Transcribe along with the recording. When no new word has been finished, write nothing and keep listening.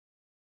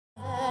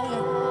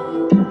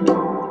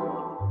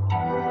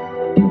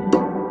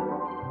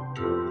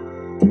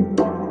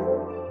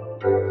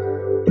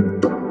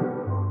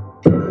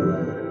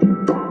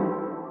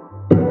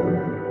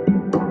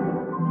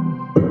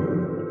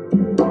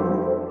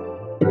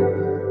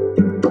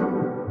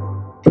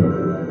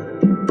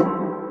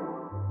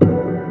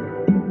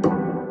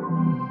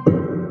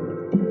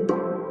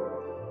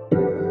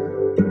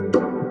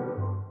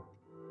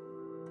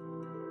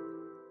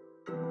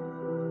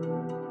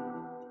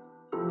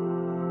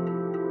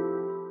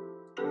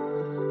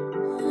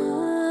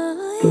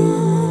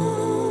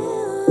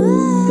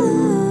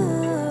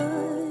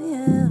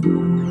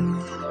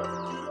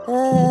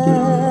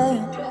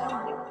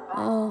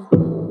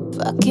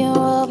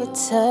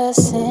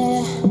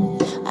tussin'.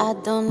 I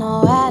don't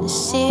know how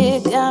this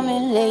shit got me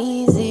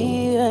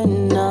lazy right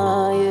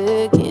now.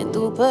 Yeah, can't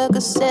do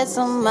Percocets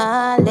on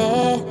my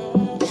leg.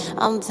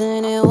 I'm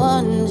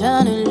 21,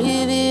 tryna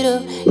live it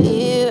up.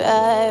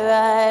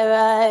 Yeah,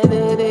 right,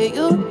 baby,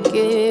 you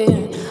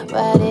can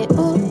ride it,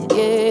 ooh,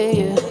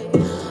 yeah.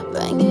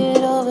 Bring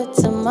it over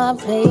to my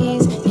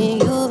place,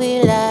 and you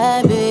be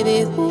like,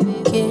 baby, who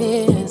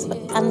cares? But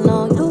I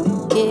know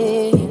you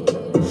care.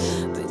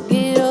 Bring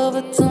it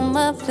over to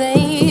my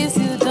place.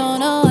 You don't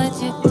know what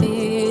you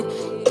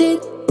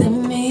did to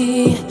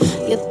me.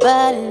 Your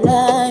body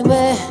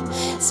language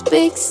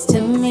speaks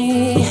to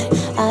me.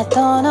 I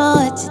don't know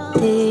what you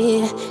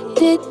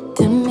did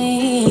to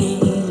me.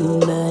 Your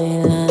body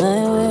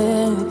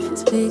language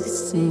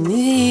speaks to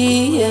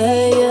me.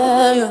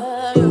 Yeah.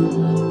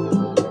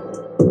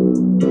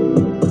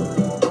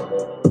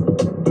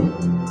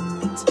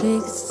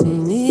 Speaks to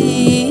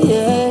me.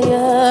 Yeah.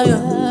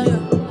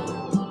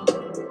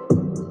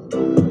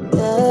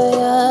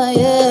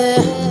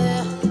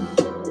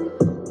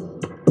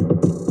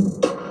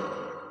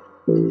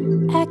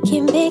 I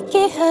can make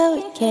it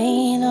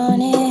hurricane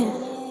on it.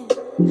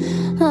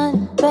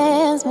 100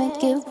 bands,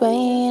 make it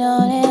rain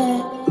on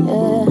it.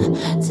 Yeah,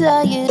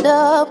 tie it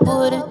up,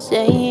 put a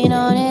chain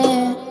on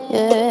it.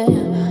 Yeah,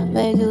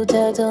 make you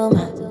tattoo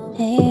my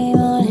name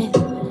on it.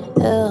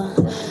 Yeah,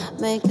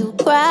 make you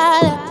cry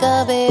like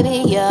a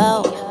baby,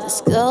 yo.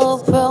 Let's go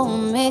pro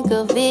and make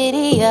a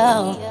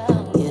video.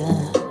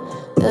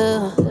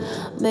 Yeah,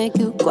 make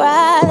you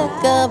cry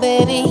like a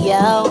baby,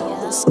 yo.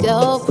 Let's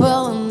go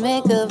pro and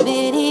make a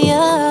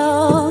video.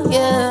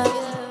 Yeah.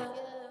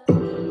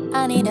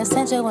 I need a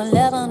sensual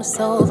love on the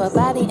sofa.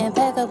 Body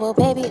impeccable,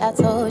 baby, I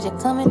told you.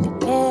 Coming to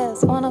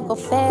gas, wanna go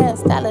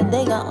fast.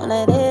 Holiday on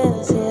that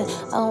is, yeah.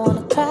 I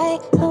wanna cry,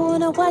 I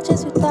wanna watch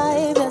as we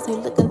dive. As we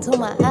look into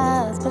my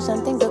eyes,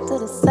 pushing things up to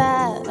the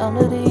side.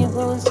 Under the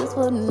influence just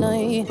for the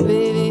night.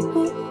 Baby,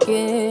 who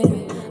cares?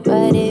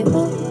 Body,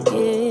 who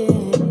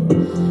cares?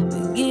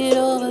 Bring it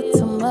over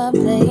to my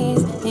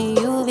place, and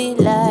you be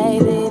like,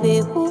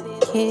 baby, who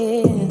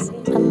cares?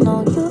 I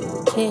know you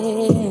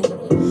care.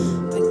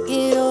 Bring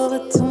it over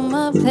to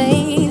my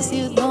place.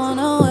 You don't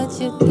know what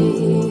you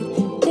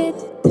did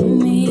to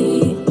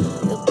me.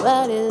 Your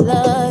body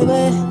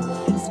language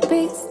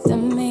speaks to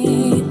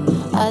me.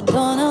 I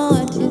don't know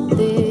what you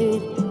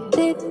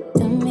did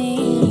to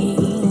me.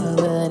 Your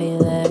body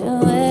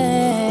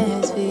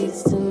language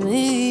speaks to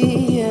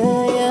me.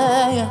 Yeah.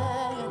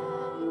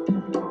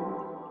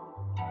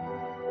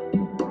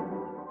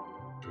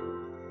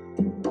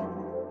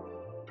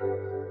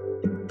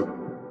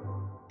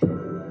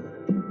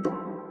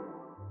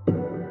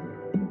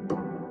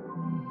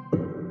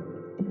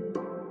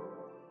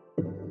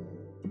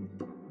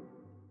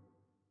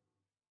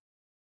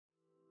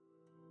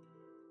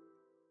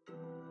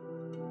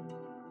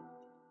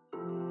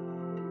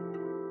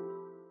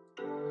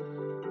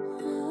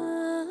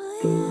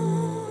 Yeah.